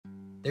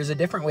There's a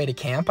different way to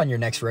camp on your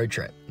next road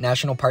trip.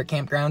 National park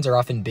campgrounds are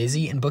often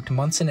busy and booked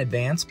months in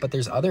advance, but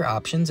there's other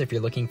options if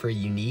you're looking for a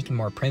unique and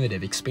more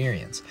primitive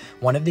experience.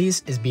 One of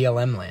these is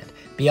BLM land.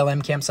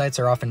 BLM campsites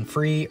are often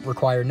free,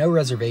 require no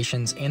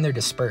reservations, and they're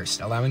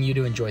dispersed, allowing you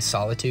to enjoy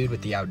solitude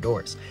with the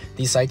outdoors.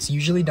 These sites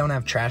usually don't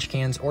have trash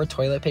cans or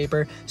toilet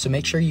paper, so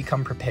make sure you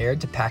come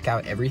prepared to pack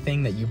out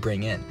everything that you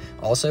bring in.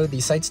 Also,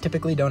 these sites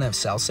typically don't have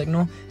cell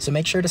signal, so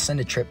make sure to send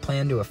a trip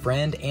plan to a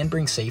friend and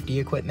bring safety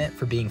equipment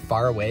for being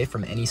far away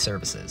from any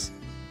services.